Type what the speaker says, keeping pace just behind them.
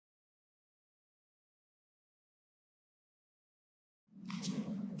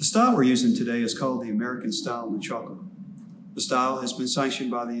The style we're using today is called the American style nunchaku. The style has been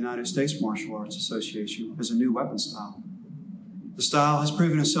sanctioned by the United States Martial Arts Association as a new weapon style. The style has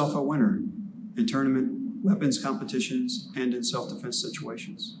proven itself a winner in tournament weapons competitions and in self-defense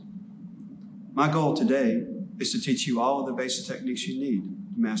situations. My goal today is to teach you all of the basic techniques you need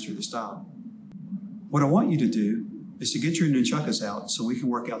to master the style. What I want you to do is to get your nunchakus out so we can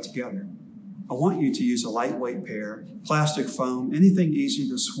work out together. I want you to use a lightweight pair, plastic foam, anything easy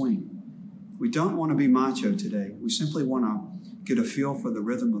to swing. We don't want to be macho today. We simply want to get a feel for the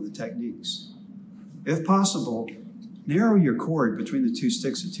rhythm of the techniques. If possible, narrow your cord between the two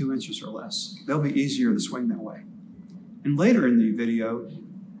sticks to 2 inches or less. They'll be easier to swing that way. And later in the video,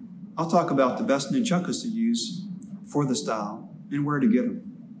 I'll talk about the best nunchakus to use for the style and where to get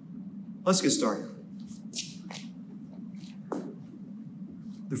them. Let's get started.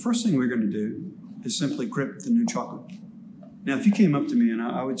 The first thing we're going to do is simply grip the nunchaku. Now, if you came up to me and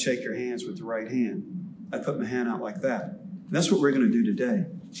I would shake your hands with the right hand, I'd put my hand out like that. And that's what we're going to do today.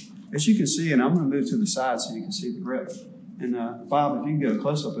 As you can see, and I'm going to move to the side so you can see the grip. And Bob, if you can get a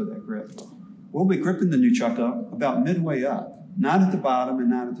close-up of that grip. We'll be gripping the nunchaku about midway up, not at the bottom and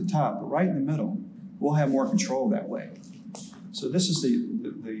not at the top, but right in the middle. We'll have more control that way. So this is the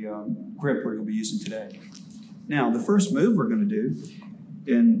grip we're going to be using today. Now, the first move we're going to do,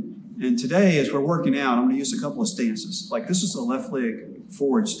 and today, as we're working out, I'm going to use a couple of stances. Like this is a left leg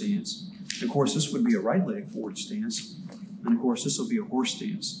forward stance. And of course, this would be a right leg forward stance. And of course, this will be a horse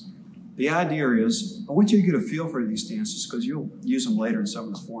stance. The idea is, I want you to get a feel for these stances because you'll use them later in some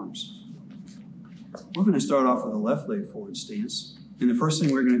of the forms. We're going to start off with a left leg forward stance. And the first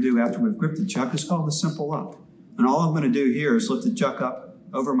thing we're going to do after we've gripped the chuck is called the simple up. And all I'm going to do here is lift the chuck up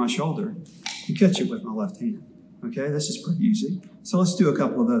over my shoulder and catch it with my left hand. Okay, this is pretty easy. So let's do a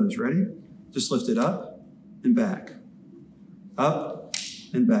couple of those. Ready? Just lift it up and back. Up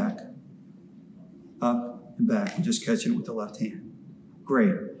and back. Up and back. And just catching it with the left hand.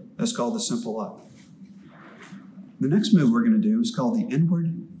 Great. That's called the simple up. The next move we're going to do is called the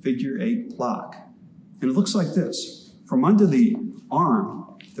inward figure 8 block. And it looks like this. From under the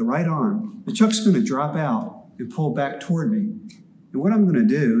arm, the right arm, the chuck's going to drop out and pull back toward me. And what I'm going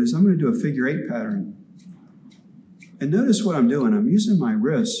to do is I'm going to do a figure 8 pattern. And notice what I'm doing. I'm using my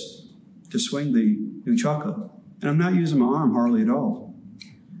wrist to swing the nunchaku, and I'm not using my arm hardly at all.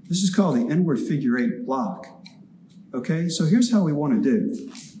 This is called the inward figure 8 block. Okay, so here's how we want to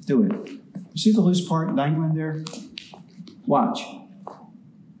do it. You see the loose part dangling there? Watch.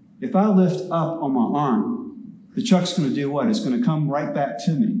 If I lift up on my arm, the chuck's going to do what? It's going to come right back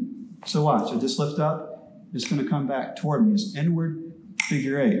to me. So watch. I just lift up. It's going to come back toward me. It's inward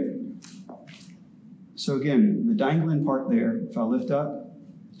figure 8. So again, the dangling part there, if I lift up,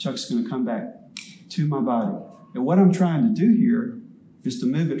 the chuck's going to come back to my body. And what I'm trying to do here is to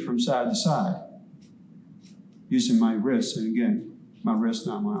move it from side to side using my wrist. And again, my wrist,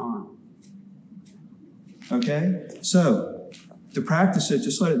 not my arm. Okay? So to practice it,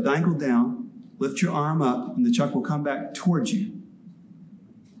 just let it dangle down, lift your arm up, and the chuck will come back towards you.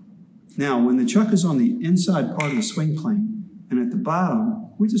 Now, when the chuck is on the inside part of the swing plane, and at the bottom,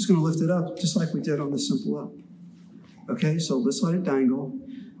 we're just going to lift it up just like we did on the simple up. Okay, so let's let it dangle.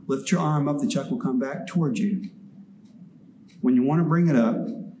 Lift your arm up, the chuck will come back towards you. When you want to bring it up,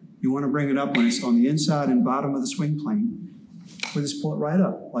 you want to bring it up when it's on the inside and bottom of the swing plane. We just pull it right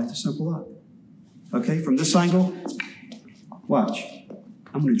up, like the simple up. Okay, from this angle, watch.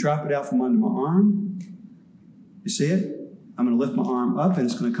 I'm going to drop it out from under my arm. You see it? I'm going to lift my arm up and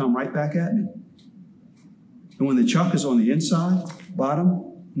it's going to come right back at me. And when the chuck is on the inside, bottom,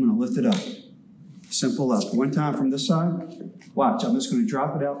 I'm going to lift it up. Simple up. One time from this side. Watch. I'm just going to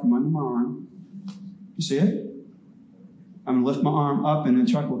drop it out from under my arm. You see it? I'm going to lift my arm up and the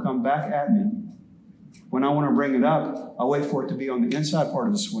chuck will come back at me. When I want to bring it up, I'll wait for it to be on the inside part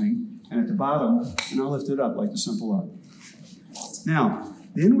of the swing and at the bottom, and I'll lift it up like the simple up. Now,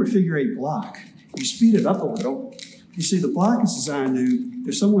 the inward figure 8 block, you speed it up a little. You see, the block is designed to,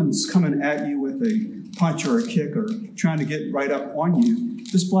 if someone's coming at you with a punch or a kick or trying to get right up on you,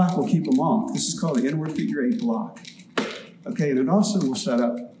 this block will keep them off. This is called the inward figure 8 block. Okay, and it also will set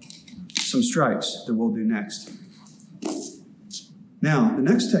up some strikes that we'll do next. Now, the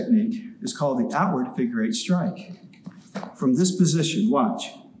next technique is called the outward figure 8 strike. From this position,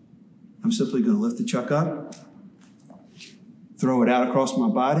 watch. I'm simply going to lift the chuck up, throw it out across my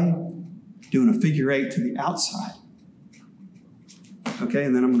body, doing a figure 8 to the outside. Okay,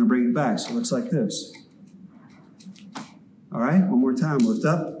 and then I'm going to bring it back. So it looks like this. All right, one more time. Lift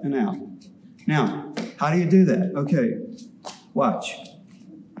up and out. Now, how do you do that? Okay, watch.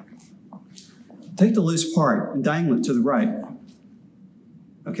 Take the loose part and dangle it to the right.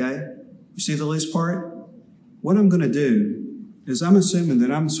 Okay? You see the loose part? What I'm going to do is I'm assuming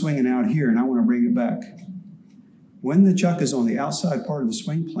that I'm swinging out here and I want to bring it back. When the chuck is on the outside part of the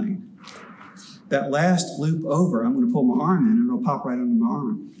swing plane, that last loop over, I'm going to pull my arm in and it'll pop right under my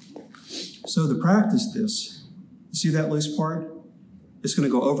arm. So to practice this, you see that loose part? It's going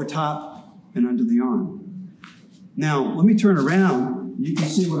to go over top and under the arm. Now, let me turn around. You can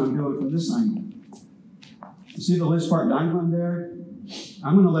see what I'm doing from this angle. You see the loose part dangling there?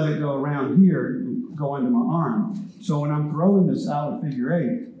 I'm going to let it go around here and go under my arm. So when I'm throwing this out of figure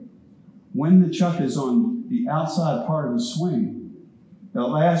eight, when the chuck is on the outside part of the swing, that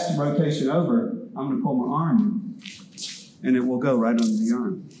last rotation over, I'm going to pull my arm in, and it will go right under the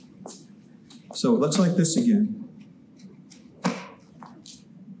arm. So it looks like this again.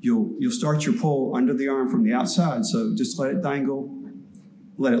 You'll start your pull under the arm from the outside, so just let it dangle,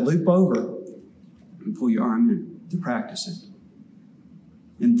 let it loop over, and pull your arm in to practice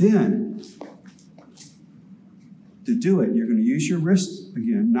it. And then, to do it, you're going to use your wrist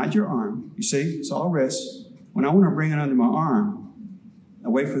again, not your arm. You see, it's all wrist. When I want to bring it under my arm, I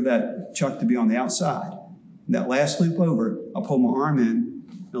wait for that chuck to be on the outside. And that last loop over, I'll pull my arm in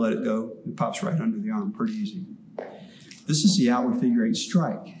and let it go. It pops right under the arm, pretty easy. This is the outward figure eight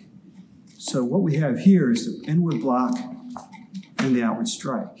strike. So what we have here is the inward block and the outward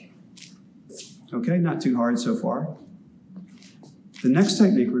strike. Okay, not too hard so far. The next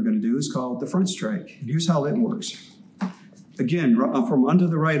technique we're going to do is called the front strike. And here's how it works. Again, from under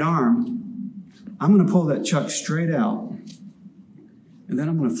the right arm, I'm going to pull that chuck straight out. And then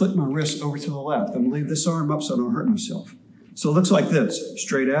I'm going to flip my wrist over to the left. I'm going to leave this arm up so I don't hurt myself. So it looks like this.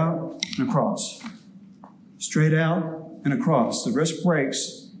 Straight out and across. Straight out and across. The wrist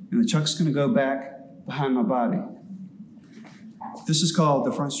breaks, and the chuck's going to go back behind my body. This is called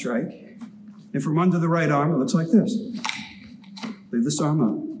the front strike. And from under the right arm, it looks like this. Leave this arm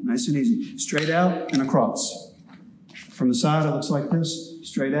up, nice and easy. Straight out and across. From the side, it looks like this.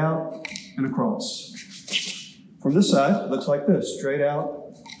 Straight out and across. From this side, it looks like this. Straight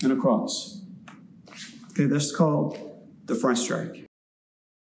out and across. Okay, that's called the front strike.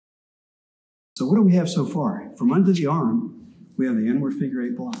 So what do we have so far? From under the arm, we have the inward figure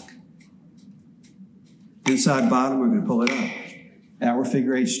eight block. Inside bottom, we're going to pull it up. Outward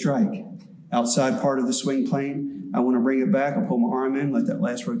figure eight strike. Outside part of the swing plane, I want to bring it back. I'll pull my arm in, let that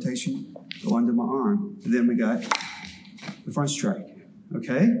last rotation go under my arm. And then we got the front strike.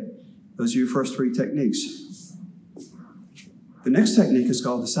 Okay? Those are your first three techniques. The next technique is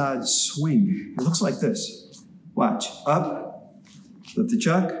called the side swing. It looks like this. Watch. Up, lift the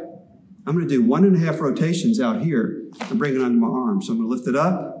chuck. I'm going to do 1.5 rotations out here and bring it under my arm. So I'm going to lift it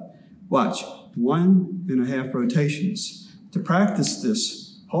up. Watch. 1.5 rotations. To practice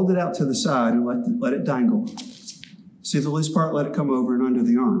this, hold it out to the side and let it dangle. See the loose part? Let it come over and under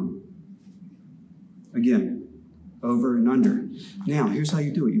the arm. Again, over and under. Now, here's how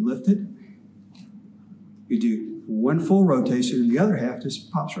you do it. You lift it. You do 1 full rotation, and the other half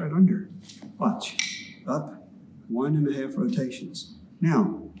just pops right under. Watch. Up, 1.5 rotations.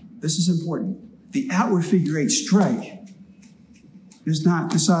 Now, this is important. The outward figure eight strike is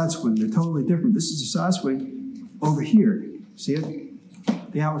not the side swing. They're totally different. This is a side swing over here. See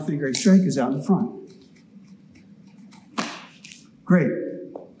it? The outward figure eight strike is out in front. Great.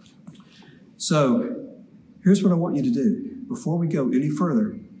 So here's what I want you to do. Before we go any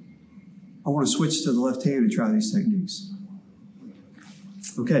further, I want to switch to the left hand and try these techniques.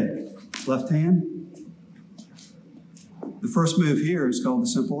 Okay, left hand. The first move here is called the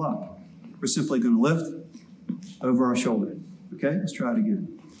simple up. We're simply going to lift over our shoulder. Okay, let's try it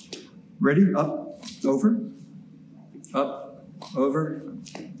again. Ready? Up, over, up, over,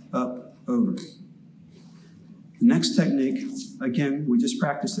 up, over. The next technique, again, we just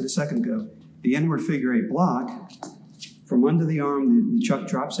practiced it a second ago. The inward figure eight block. From under the arm, the chuck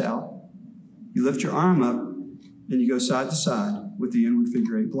drops out. You lift your arm up, and you go side to side with the inward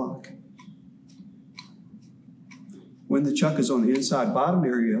figure eight block. When the chuck is on the inside bottom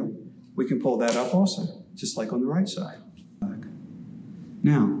area, we can pull that up also, just like on the right side.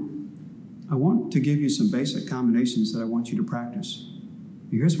 Now, I want to give you some basic combinations that I want you to practice.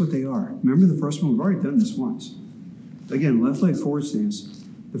 Here's what they are. Remember the first one? We've already done this once. Again, left leg forward stance.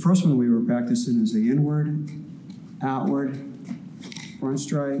 The first one we were practicing is the inward, outward, front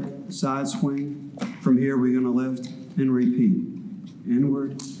strike, side swing. From here, we're going to lift and repeat.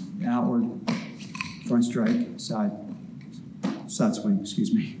 Inward, outward, front strike, side swing,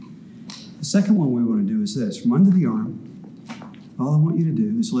 excuse me. The second one we want to do is this. From under the arm, all I want you to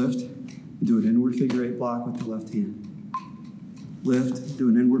do is lift and do an inward figure eight block with the left hand. Lift, do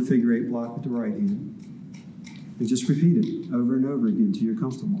an inward figure eight block with the right hand. And just repeat it over and over again till you're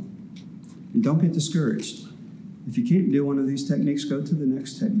comfortable. And don't get discouraged. If you can't do one of these techniques, go to the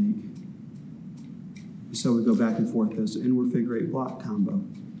next technique. So we go back and forth as the inward figure eight block combo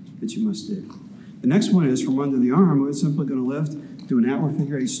that you must do. The next one is from under the arm. We're simply going to lift, do an outward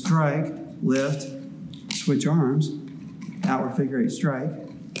figure eight strike, lift, switch arms, outward figure eight strike,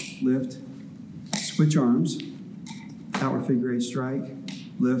 lift, switch arms, outward figure eight strike,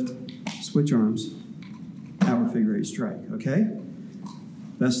 lift, switch arms, outward figure eight strike, okay?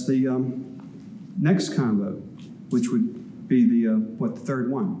 That's the next combo, which would be the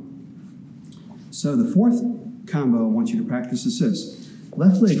third one. So the fourth combo I want you to practice is this.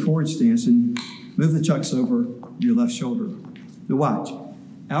 Left leg forward stance and move the chucks over your left shoulder. Now watch.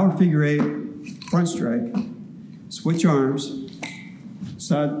 Outward figure eight, front strike, switch arms,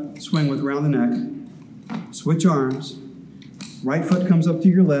 side swing with around the neck, switch arms, right foot comes up to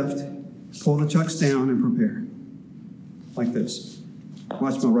your left, pull the chucks down and prepare. Like this.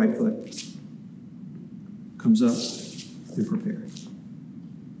 Watch my right foot. Comes up and prepare.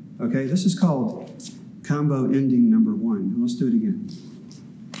 Okay, this is called combo ending number one. Let's do it again.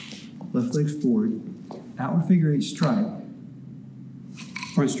 Left leg forward, outward figure eight strike,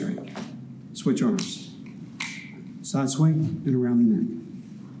 front strike, switch arms, side swing and around the neck.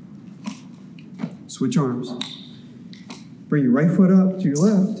 Switch arms. Bring your right foot up to your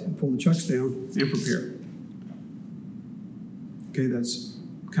left and pull the chucks down and prepare. Okay, that's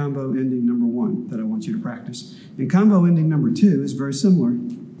combo ending number one that I want you to practice. And combo ending number two is very similar.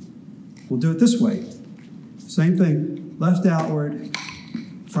 We'll do it this way. Same thing, left outward,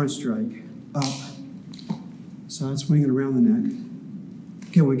 front strike, up, side swinging around the neck.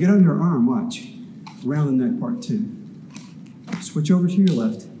 Okay, when we get under our arm, watch, around the neck part two. Switch over to your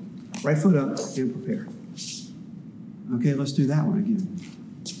left, right foot up, and prepare. Okay, let's do that one again.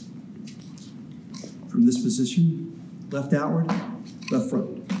 From this position, left outward, left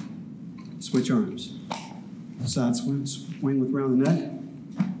front. Switch arms. Side swing with around the neck.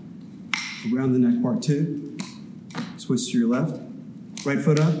 Around the neck part two. Switch to your left. Right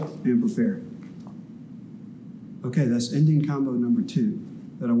foot up and prepare. Okay, that's ending combo number two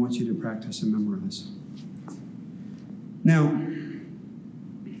that I want you to practice and memorize. Now,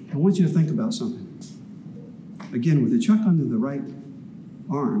 I want you to think about something. Again, with the chuck under the right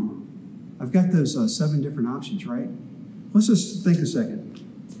arm, I've got those 7 different options, right? Let's just think a second.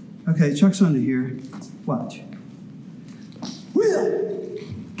 Okay, chuck's under here. Watch. Wheel!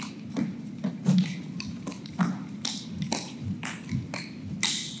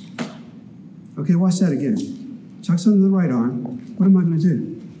 Okay, watch that again. Chuck's under the right arm. What am I going to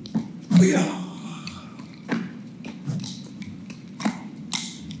do? Wheel!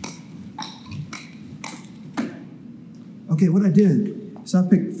 Okay, what I did is I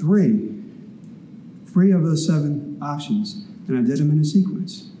picked three of those 7 options, and I did them in a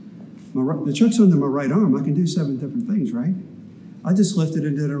sequence. The chuck's under my right arm. I can do 7 different things, right? I just lifted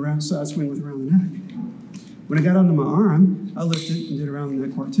and did a round side swing with around the neck. When I got under my arm, I lifted and did around the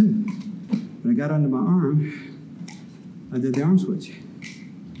neck part 2. When I got under my arm, I did the arm switch.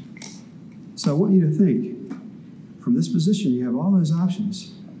 So I want you to think, from this position, you have all those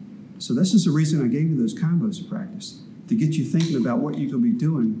options. So this is the reason I gave you those combos to practice, to get you thinking about what you could be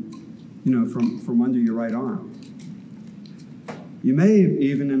doing, from under your right arm. You may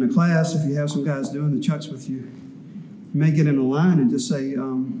even in a class, if you have some guys doing the chucks with you, you may get in a line and just say,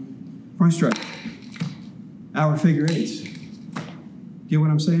 front strike, outward figure eights. Get what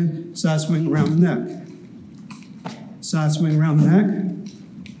I'm saying? Side swing around the neck. Side swing around the neck.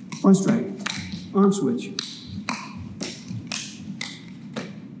 Front strike, arm switch.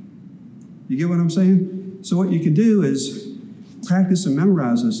 You get what I'm saying? So what you can do is practice and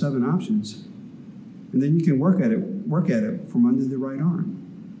memorize those 7 options, and then you can work at it from under the right arm.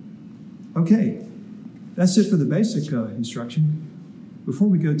 Okay, that's it for the basic instruction. Before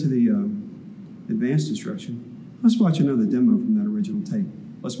we go to the advanced instruction, let's watch another demo from that original tape.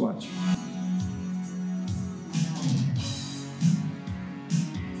 Let's watch.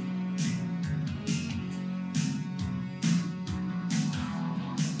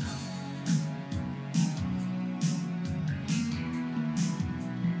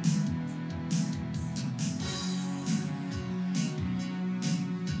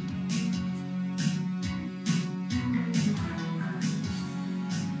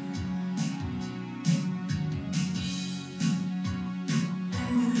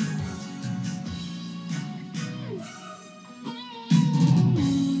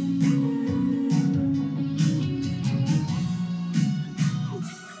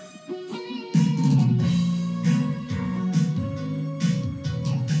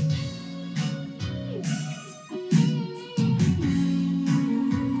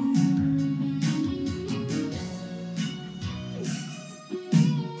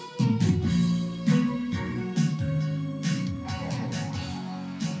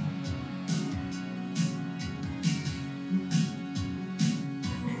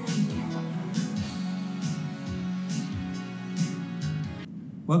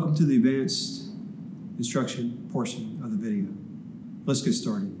 Welcome to the advanced instruction portion of the video. Let's get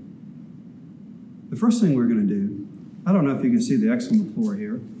started. The first thing we're going to do, I don't know if you can see the X on the floor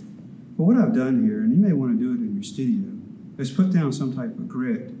here, but what I've done here, and you may want to do it in your studio, is put down some type of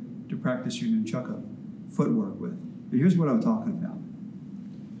grid to practice your nunchaku footwork with. And here's what I'm talking about.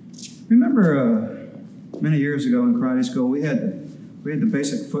 Remember many years ago in karate school, we had the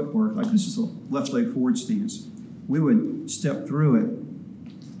basic footwork, like this is a left leg forward stance. We would step through it.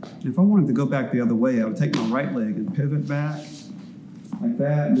 And if I wanted to go back the other way, I would take my right leg and pivot back like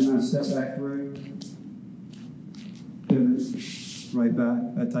that, and then I'd step back through, pivot, right back,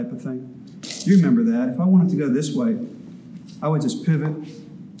 that type of thing. You remember that. If I wanted to go this way, I would just pivot,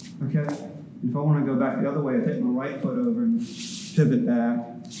 okay? And if I want to go back the other way, I'd take my right foot over and pivot back,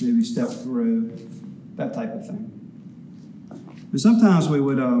 maybe step through, that type of thing. And sometimes we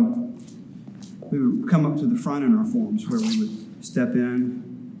would come up to the front in our forms where we would step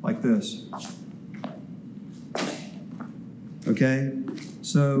in like this. Okay?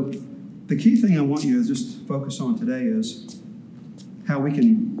 So the key thing I want you to just focus on today is how we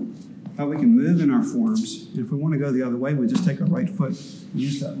can move in our forms. And if we want to go the other way, we just take our right foot and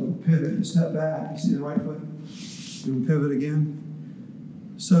use that little pivot and step back. You see the right foot? And we pivot again.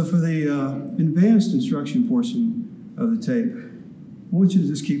 So for the advanced instruction portion of the tape, I want you to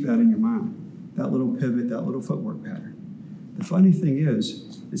just keep that in your mind, that little pivot, that little footwork pattern. The funny thing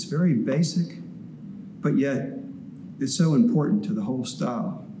is, it's very basic, but yet it's so important to the whole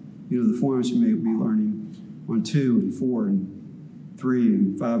style. You know, the forms you may be learning on 2 and 4 and 3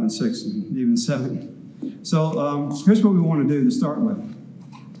 and 5 and 6 and even 7. So here's what we want to do to start with.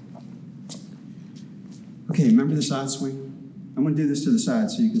 Okay, remember the side swing? I'm going to do this to the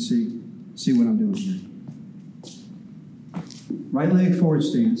side so you can see what I'm doing here. Right leg forward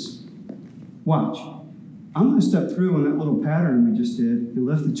stance. Watch. I'm going to step through on that little pattern we just did and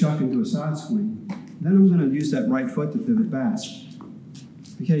lift the chuck into a side swing. Then I'm going to use that right foot to pivot back.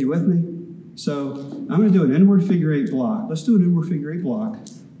 Okay, you with me? So I'm going to do an inward figure 8 block. Let's do an inward figure 8 block.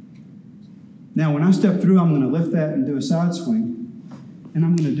 Now when I step through, I'm going to lift that and do a side swing. And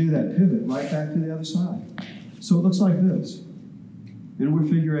I'm going to do that pivot right back to the other side. So it looks like this. Inward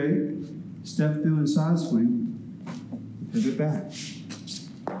figure 8, step through and side swing, pivot back.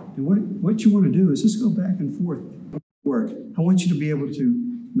 And what you want to do is just go back and forth. Work. I want you to be able to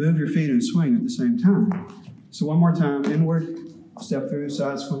move your feet and swing at the same time. So one more time, inward, step through,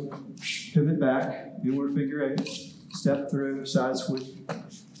 side swing, pivot back, inward figure 8, step through, side swing,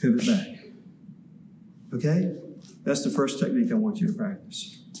 pivot back. Okay? That's the first technique I want you to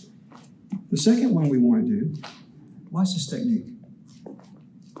practice. The second one we want to do, watch this technique.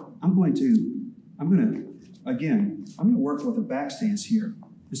 I'm going to work with a back stance here.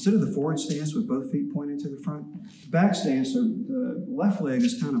 Instead of the forward stance with both feet pointing to the front, the back stance, so the left leg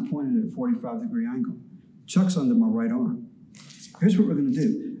is kind of pointed at a 45-degree angle. Chuck's under my right arm. Here's what we're going to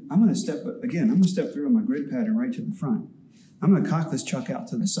do. I'm going to step through on my grid pattern right to the front. I'm going to cock this chuck out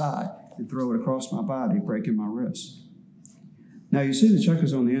to the side and throw it across my body, breaking my wrist. Now you see the chuck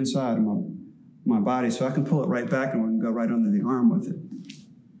is on the inside of my body, so I can pull it right back and we can go right under the arm with it.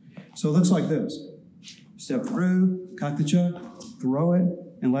 So it looks like this. Step through, cock the chuck, throw it,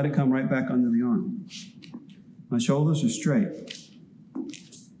 and let it come right back under the arm. My shoulders are straight.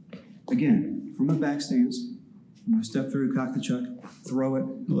 Again, from a back stance, I'm going to step through, cock the chuck, throw it,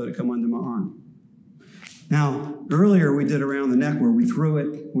 and let it come under my arm. Now, earlier we did around the neck where we threw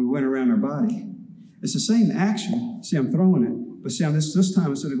it, we went around our body. It's the same action. See, I'm throwing it, but see, this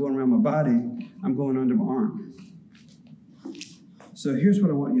time instead of going around my body, I'm going under my arm. So here's what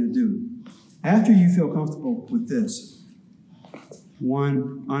I want you to do. After you feel comfortable with this,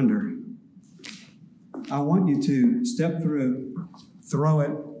 1 under, I want you to step through, throw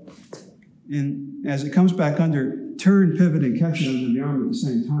it, and as it comes back under, turn, pivot, and catch it under the arm at the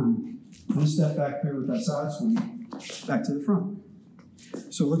same time. Then step back through with that side swing, back to the front.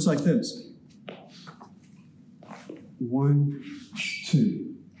 So it looks like this. 1,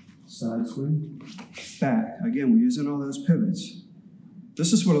 2, side swing, back. Again, we're using all those pivots.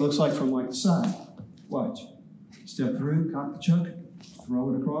 This is what it looks like from like the side. Watch. Step through, cock the chuck, throw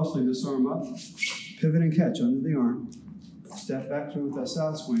it across, leave this arm up, pivot and catch under the arm. Step back through with that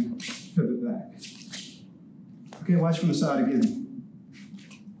side swing, pivot back. Okay, watch from the side again.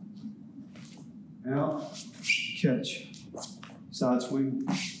 Out, catch, side swing,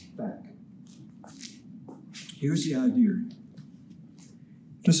 back. Here's the idea.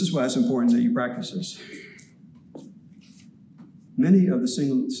 This is why it's important that you practice this. Many of the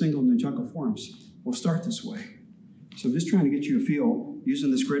single nunchaku forms will start this way. So I'm just trying to get you a feel, using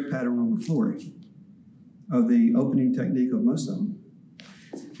this grid pattern on the floor, of the opening technique of most of them.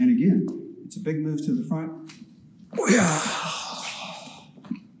 And again, it's a big move to the front.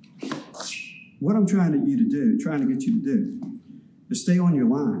 What I'm trying to get you to do, is stay on your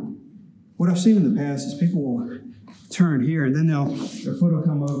line. What I've seen in the past is people will turn here and then their foot will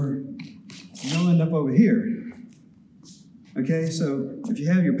come over and they'll end up over here. Okay, so if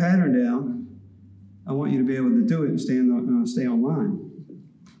you have your pattern down, I want you to be able to do it and stay on line.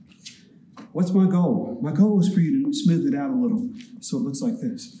 What's my goal? My goal is for you to smooth it out a little so it looks like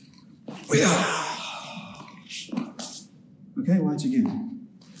this. Okay, watch again.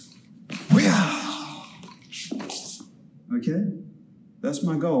 Okay, that's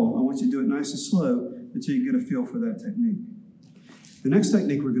my goal. I want you to do it nice and slow until you get a feel for that technique. The next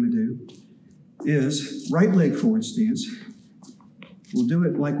technique we're going to do is right leg forward stance. We'll do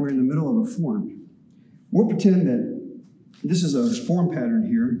it like we're in the middle of a form. We'll pretend that this is a form pattern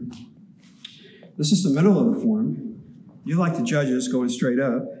here. This is the middle of the form. You like the judges going straight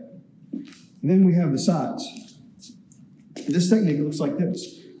up. And then we have the sides. This technique looks like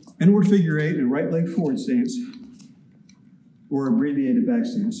this. Inward figure eight and right leg forward stance, or abbreviated back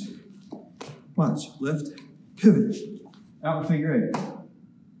stance. Watch, lift, pivot, outward figure eight.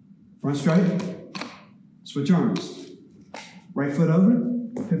 Front strike, switch arms. Right foot over,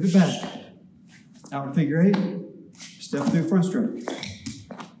 pivot back. Outward figure eight, step through front strike.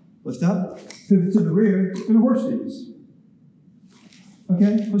 Lift up, pivot to the rear, and a horse stance.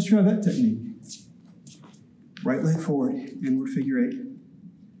 Okay, let's try that technique. Right leg forward, inward figure eight.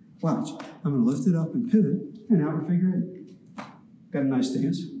 Watch, I'm going to lift it up and pivot, and outward figure eight. Got a nice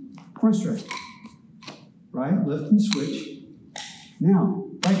stance. Front strike. Right, lift and switch. Now,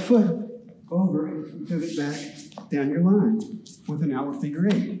 right foot over, pivot back, down your line with an outward figure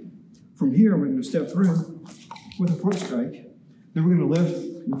eight. From here, we're going to step through with a front strike. Then we're going to lift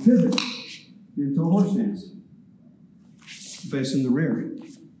and pivot into a horse stance, facing the rear.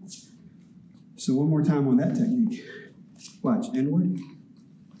 So one more time on that technique. Watch, inward,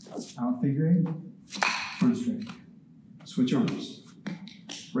 out figure eight, front strike. Switch arms.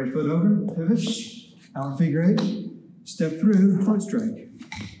 Right foot over, pivot, out figure eight, step through, front strike.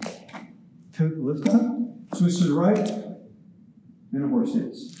 Pivot, lift up, switch to the right, and a horse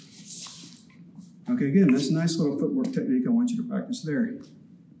stance. Okay, again, that's a nice little footwork technique. I want you to practice there.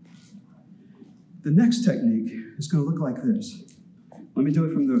 The next technique is going to look like this. Let me do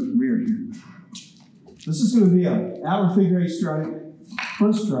it from the rear here. This is going to be an outward figure eight strike,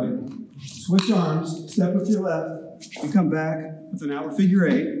 front strike, switch arms, step with your left, and come back with an outward figure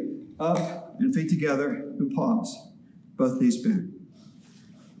eight, up and feet together, and pause. Both knees bent.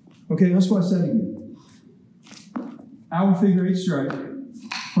 Okay, let's watch that again. Outward figure eight strike,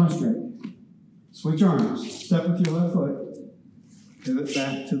 front strike. Switch arms, step with your left foot, pivot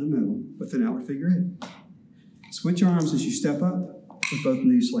back to the middle with an outward figure eight. Switch arms as you step up with both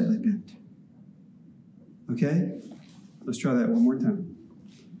knees slightly bent. Okay? Let's try that one more time.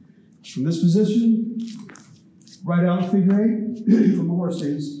 From this position, right outward figure eight from a horse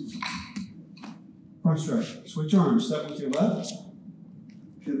stance. Front strike. Switch arms, step with your left,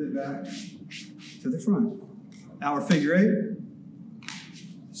 pivot back to the front. Outward figure eight,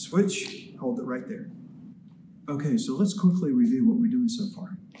 switch. Hold it right there. Okay, so let's quickly review what we're doing so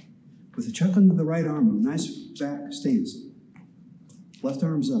far. With a chuck under the right arm, a nice back stance. Left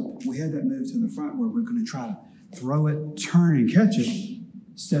arm's up. We had that move to the front where we're going to try to throw it, turn, and catch it.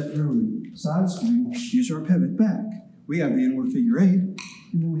 Step through and side swing. Use our pivot back. We have the inward figure eight, and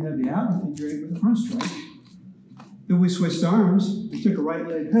then we have the outward figure eight with the front strike. Then we switched arms. We took a right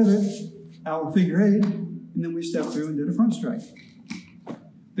leg pivot, outward figure eight, and then we stepped through and did a front strike.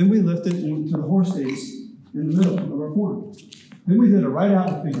 Then we lifted into the horse stance in the middle of our form. Then we did a right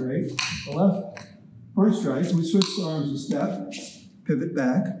outward figure eight, a left front strike. We switched arms and step, pivot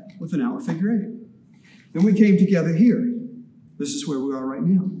back with an outward figure eight. Then we came together here. This is where we are right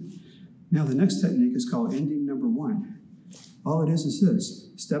now. Now the next technique is called ending number one. All it is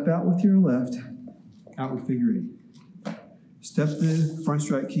this. Step out with your left, outward figure eight. Step through, front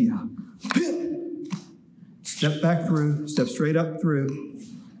strike key up. Step back through, step straight up through,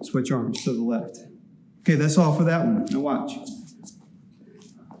 switch arms to the left. Okay, that's all for that one. Now watch.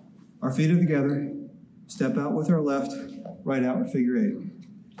 Our feet are together. Step out with our left, right outward figure eight.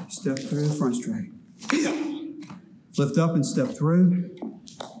 Step through, front strike. Lift up and step through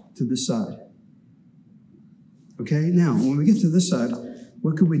to this side. Okay, now when we get to this side,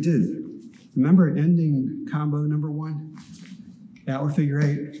 what could we do? Remember ending combo number one? Outward figure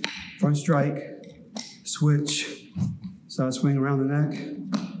eight, front strike, switch, side swing around the neck.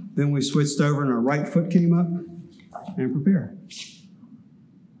 Then we switched over and our right foot came up and prepare.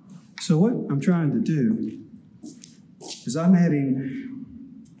 So what I'm trying to do is I'm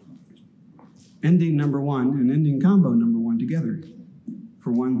adding ending number 1 and ending combo number 1 together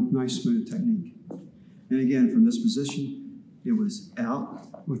for one nice smooth technique. And again, from this position, it was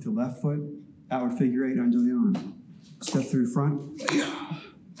out with the left foot, outward figure 8 under the arm. Step through front,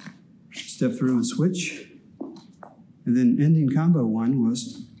 step through and switch. And then ending combo 1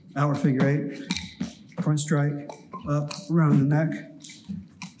 was outward figure 8, front strike, up, around the neck,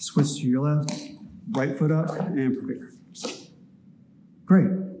 switch to your left, right foot up, and prepare. Great.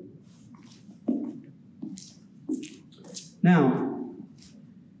 Now,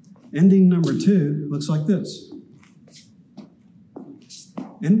 ending number 2 looks like this.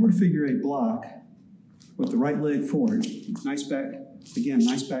 Inward figure 8 block with the right leg forward. Nice back, again,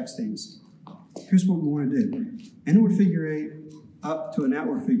 nice back stance. Here's what we want to do. Inward figure 8 up to an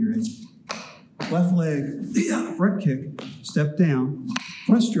outward figure 8. Left leg, front kick, step down,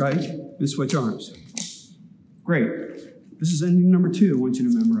 front strike, and switch arms. Great. This is ending number 2 I want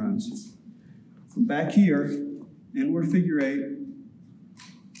you to memorize. From back here, inward figure 8,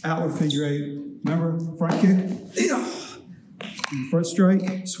 outward figure 8. Remember, front kick, front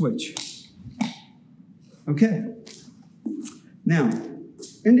strike, switch. Okay. Now,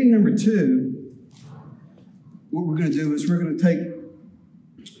 ending number 2, what we're going to do is we're going to take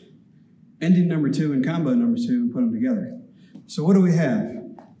ending number 2 and combo number 2 and put them together. So what do we have?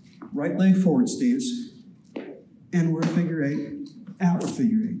 Right leg forward stance, inward figure 8, outward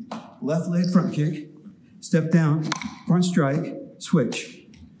figure 8. Left leg front kick, step down, front strike, switch.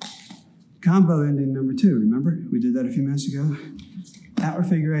 Combo ending number 2, remember? We did that a few minutes ago. Outward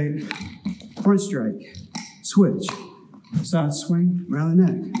figure 8, front strike, switch. Side swing, around the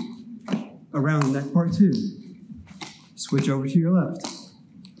neck. Around the neck part 2. Switch over to your left.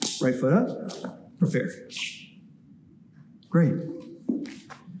 Right foot up, prepare. Great.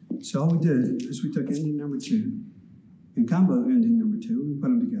 So all we did is we took ending number 2 and combo ending number 2 and put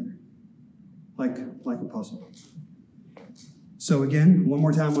them together like a puzzle. So again, one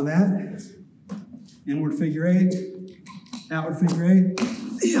more time on that. Inward figure 8, outward figure 8,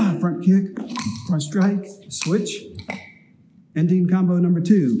 front kick, front strike, switch. Ending combo number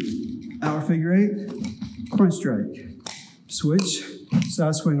 2, outward figure 8, front strike, switch,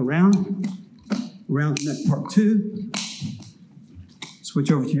 side swing around the neck part 2, switch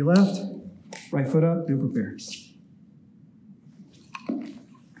over to your left, right foot up, and prepare.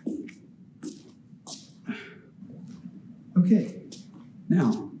 Okay,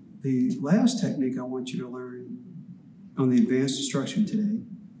 now the last technique I want you to learn on the advanced instruction today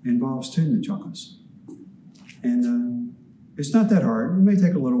involves tuning the Chakus. And it's not that hard. It may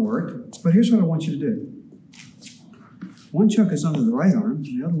take a little work, but here's what I want you to do. One chuck is under the right arm, and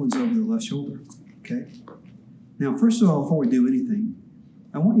the other one's over the left shoulder. Okay? Now, first of all, before we do anything,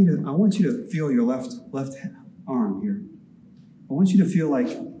 I want you to feel your left arm here. I want you to feel like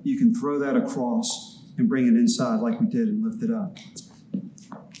you can throw that across and bring it inside like we did and lift it up.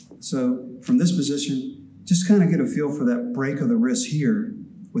 So from this position, just kind of get a feel for that break of the wrist here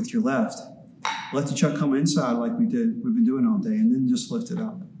with your left. Let the chuck come inside like we've been doing all day, and then just lift it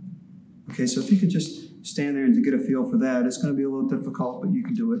up. Okay, so if you could just stand there and to get a feel for that, it's going to be a little difficult, but you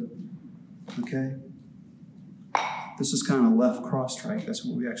can do it. Okay? This is kind of left cross strike. That's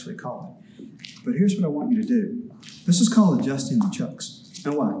what we actually call it. But here's what I want you to do. This is called adjusting the chucks.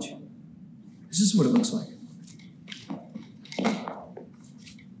 Now watch. This is what it looks like.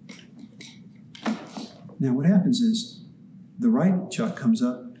 Now what happens is the right chuck comes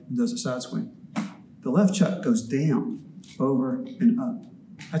up and does a side swing. The left chuck goes down, over, and up.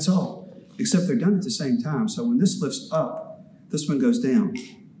 That's all. Except they're done at the same time. So when this lifts up, this one goes down.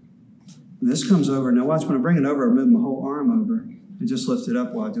 And this comes over. Now watch, when I bring it over, I move my whole arm over and just lift it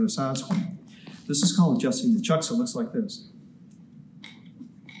up while I do a side swing. This is called adjusting the chuck, so it looks like this.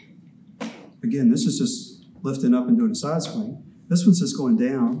 Again, this is just lifting up and doing a side swing. This one's just going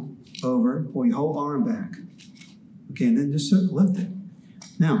down, over, pull your whole arm back. Okay, and then just lift it.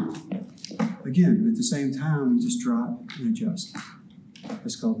 Now, again, at the same time, you just drop and adjust.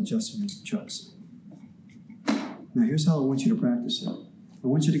 That's called adjusting the chucks. Now, here's how I want you to practice it. I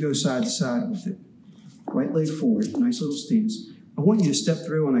want you to go side to side with it. Right leg forward, nice little stance. I want you to step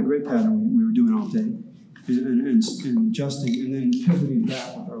through on that grid pattern we were doing all day and adjusting and then pivoting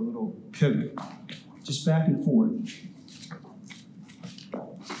back with our little pivot. Just back and forth.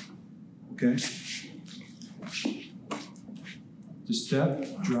 Okay? Just step,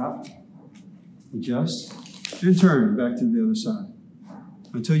 drop, adjust, and turn back to the other side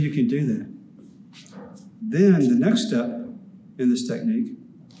until you can do that. Then the next step in this technique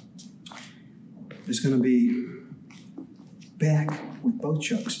is going to be back with both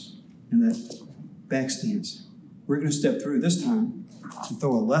chucks in that back stance. We're going to step through this time and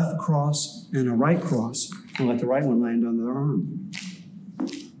throw a left cross and a right cross, and let the right one land on their arm.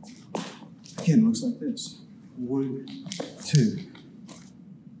 Again, it looks like this. 1, 2.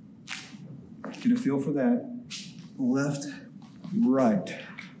 Get a feel for that. Left, right.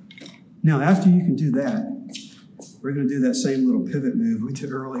 Now, after you can do that, we're going to do that same little pivot move we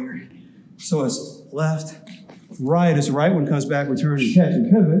did earlier. So it's left, right. As the right one comes back, we turn and catch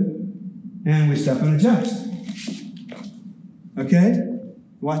and pivot, and we step and adjust. Okay?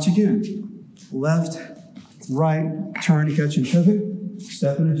 Watch again. Left, right, turn and catch and pivot,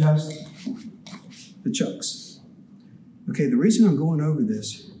 step and adjust, the chucks. Okay, the reason I'm going over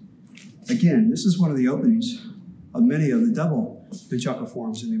this, again, this is one of the openings of many of the double nunchaku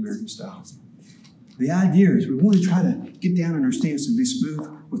forms in the American style. The idea is we want to try to get down in our stance and be smooth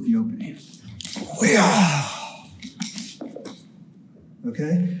with the opening.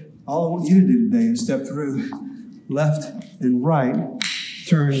 Okay? All I want you to do today is step through left and right,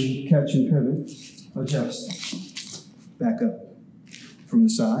 turn, catch, and pivot, adjust, back up. From the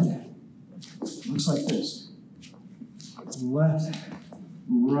side, looks like this. Left,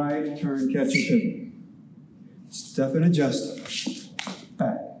 right, turn, catch, and pivot. Step and adjust,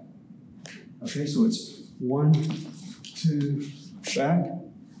 back. Okay, so it's 1, 2, back,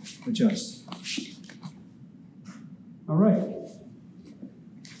 adjust. All right.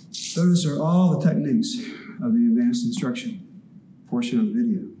 Those are all the techniques of the advanced instruction portion of the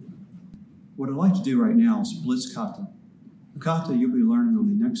video. What I'd like to do right now is blitz kata. The kata you'll be learning on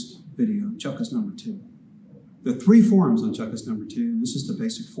the next video, Chakus number 2. There are 3 forms on Chakus number 2. This is the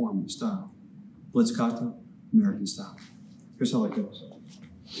basic form of the style. Blitz kata, American style. Here's how it goes.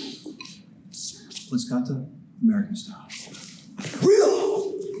 Blitz kata, American style.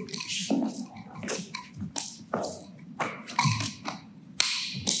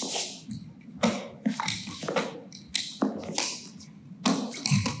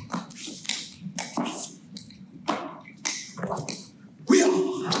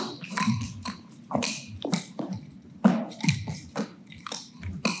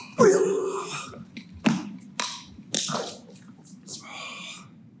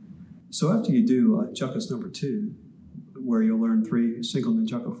 So after you do Chakus number 2, where you'll learn 3 single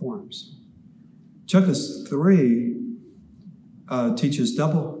nunchaku forms, Chakus 3 teaches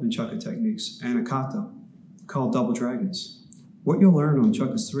double nunchaku techniques and a kata called double dragons. What you'll learn on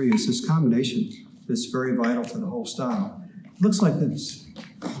Chakus 3 is this combination that's very vital to the whole style. It looks like this.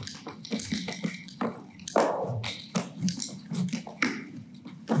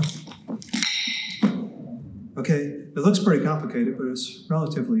 Okay, it looks pretty complicated, but it's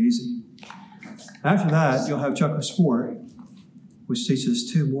relatively easy. After that, you'll have Chakus 4, which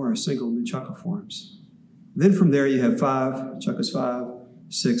teaches 2 more single nunchaku forms. Then from there, you have 5, Chakus 5,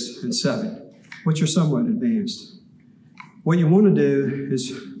 6, and 7, which are somewhat advanced. What you want to do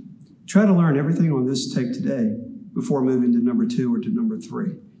is try to learn everything on this tape today before moving to number 2 or to number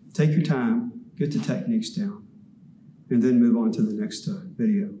 3. Take your time, get the techniques down, and then move on to the next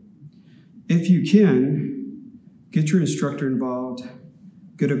video. If you can, get your instructor involved,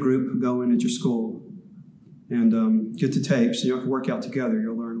 get a group going at your school, and get the tapes, and you can work out together.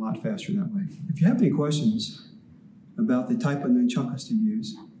 You'll learn a lot faster that way. If you have any questions about the type of nunchakus to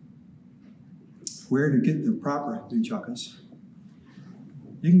use, where to get the proper nunchakus,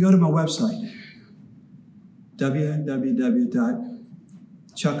 you can go to my website,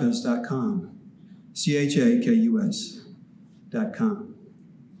 www.chakus.com, CHAKUS.com.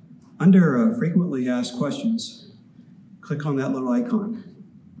 Under frequently asked questions, click on that little icon.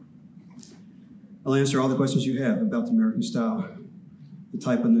 I'll answer all the questions you have about the American style, the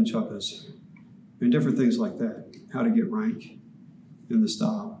type of nunchakus, and different things like that, how to get rank in the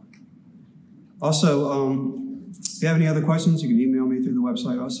style. Also, if you have any other questions, you can email me through the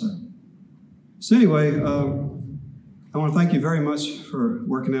website also. So anyway, I want to thank you very much for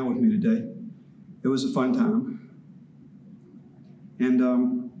working out with me today. It was a fun time. And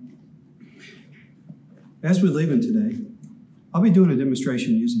as we're leaving today, I'll be doing a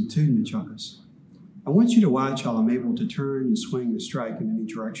demonstration using 2 nunchakus. I want you to watch how I'm able to turn and swing and strike in any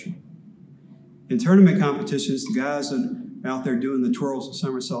direction. In tournament competitions, the guys that are out there doing the twirls and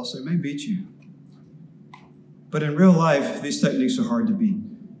somersaults, they may beat you. But in real life, these techniques are hard to beat.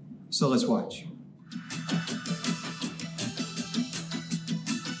 So let's watch.